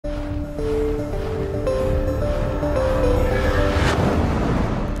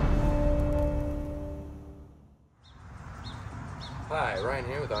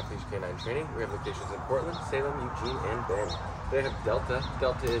Canine Training. We have locations in Portland, Salem, Eugene, and Bend. Today I have Delta.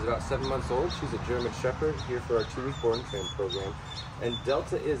 Delta is about 7 months old. She's a German Shepherd here for our 2-week board and train program. And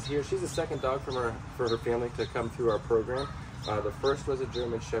Delta is here. She's the second dog for her family to come through our program. The first was a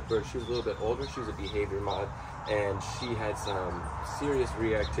German Shepherd. She was a little bit older. She was a behavior mod, and she had some serious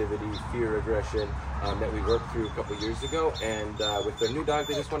reactivity, fear, aggression that we worked through a couple years ago. And with their new dog,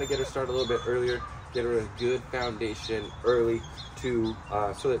 they just want to get her started a little bit earlier, get her a good foundation early to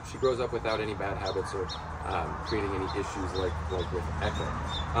so that she grows up without any bad habits or creating any issues like with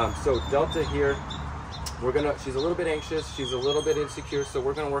Echo. So Delta here, she's a little bit anxious, she's a little bit insecure, so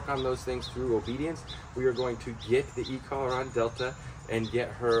we're gonna work on those things through obedience. We are going to get the e-collar on Delta and get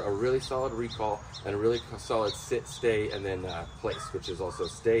her a really solid recall and a really solid sit, stay, and then place, which is also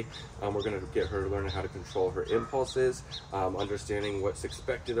stay. We're gonna get her learning how to control her impulses, understanding what's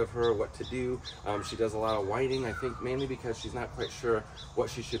expected of her, what to do. She does a lot of whining, I think mainly because she's not quite sure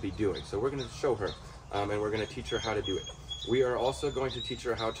what she should be doing. So we're gonna show her, and we're gonna teach her how to do it. We are also going to teach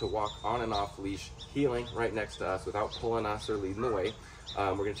her how to walk on and off leash, heeling right next to us without pulling us or leading the way.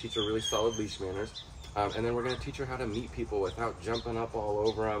 We're going to teach her really solid leash manners. And then we're going to teach her how to meet people without jumping up all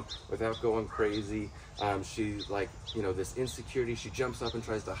over them, without going crazy. She's like, this insecurity. She jumps up and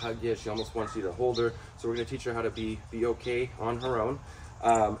tries to hug you. She almost wants you to hold her. So we're going to teach her how to be okay on her own.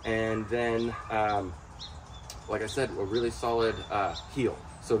 And then, like I said, a really solid heel,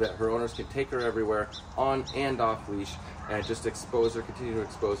 so that her owners can take her everywhere on and off leash and just continue to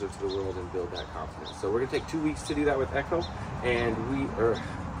expose her to the world and build that confidence. So we're gonna take 2 weeks to do that with Echo and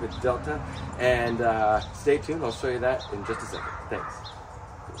with Delta. And stay tuned, I'll show you that in just a second. Thanks.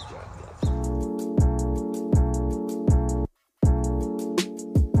 Good job, Delta.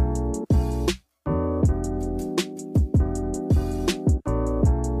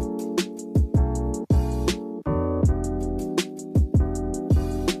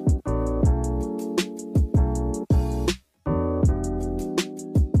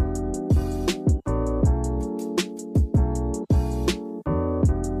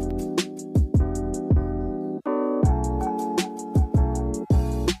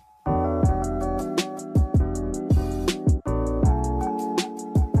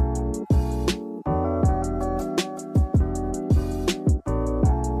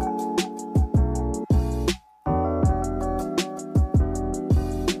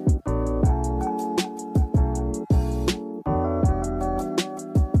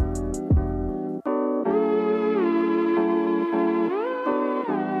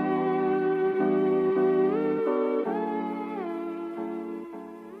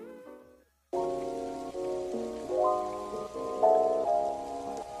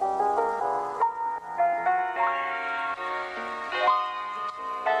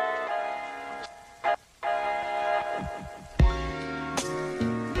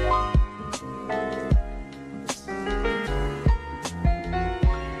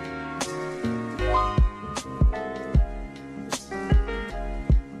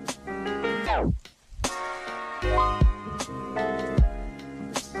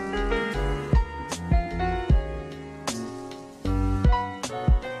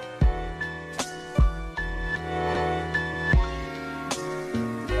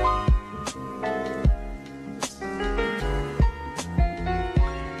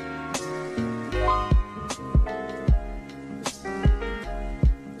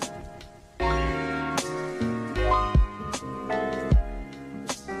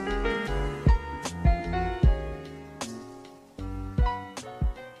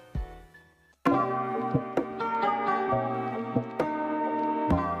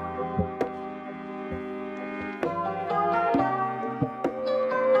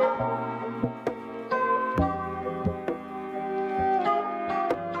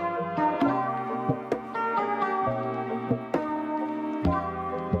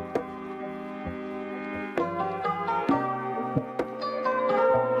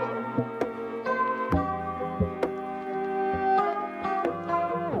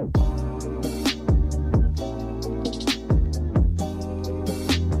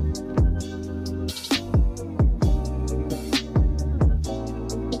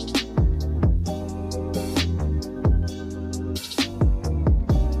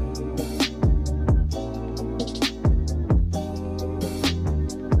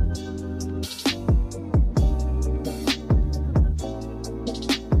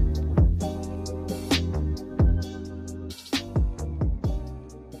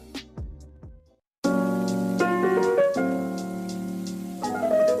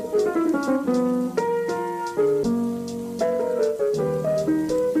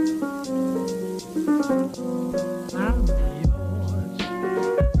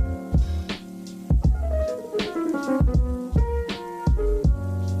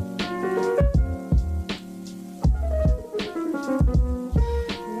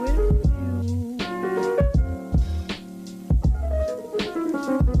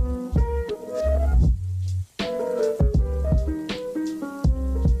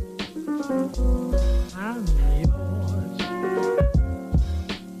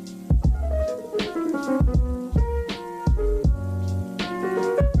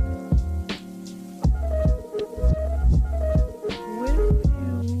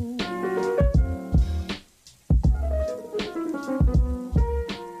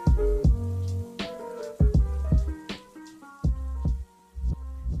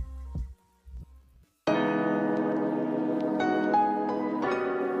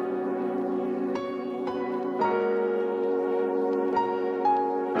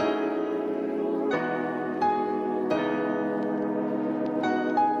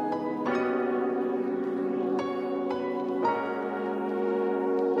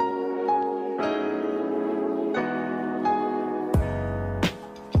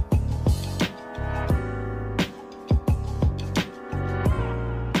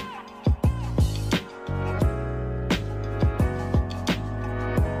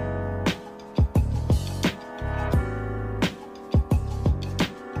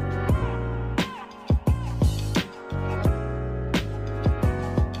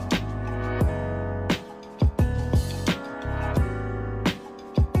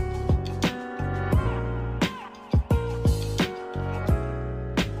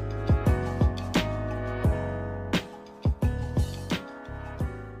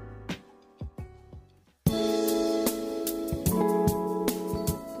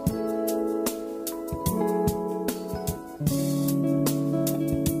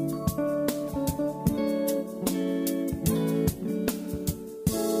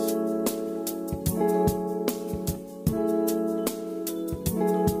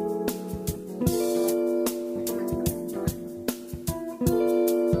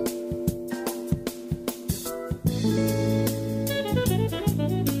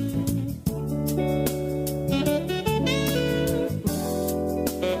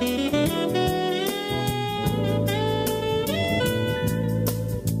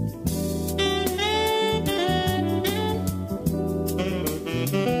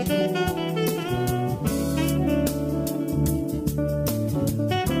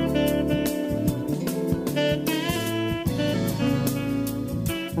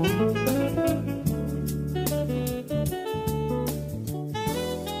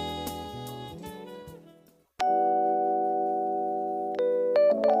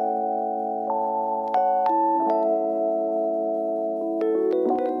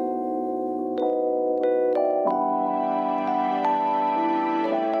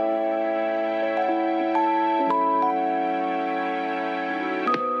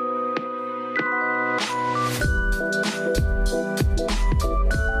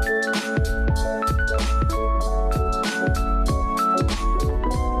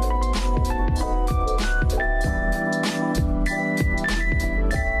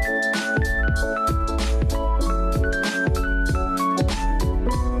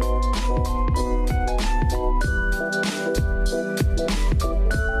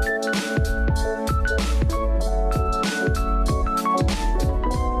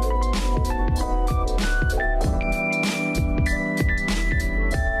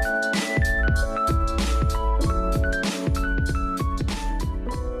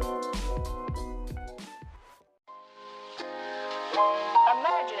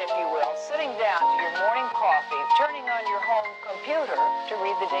 Imagine, if you will, sitting down to your morning coffee, turning on your home computer to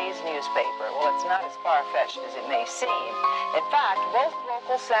read the day's newspaper. Well, it's not as far-fetched as it may seem. In fact, both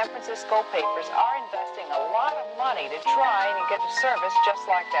local San Francisco papers are investing a lot of money to try and get a service just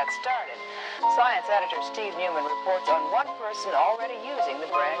like that started. Science editor Steve Newman reports on one person already using the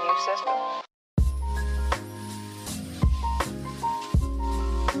brand new system.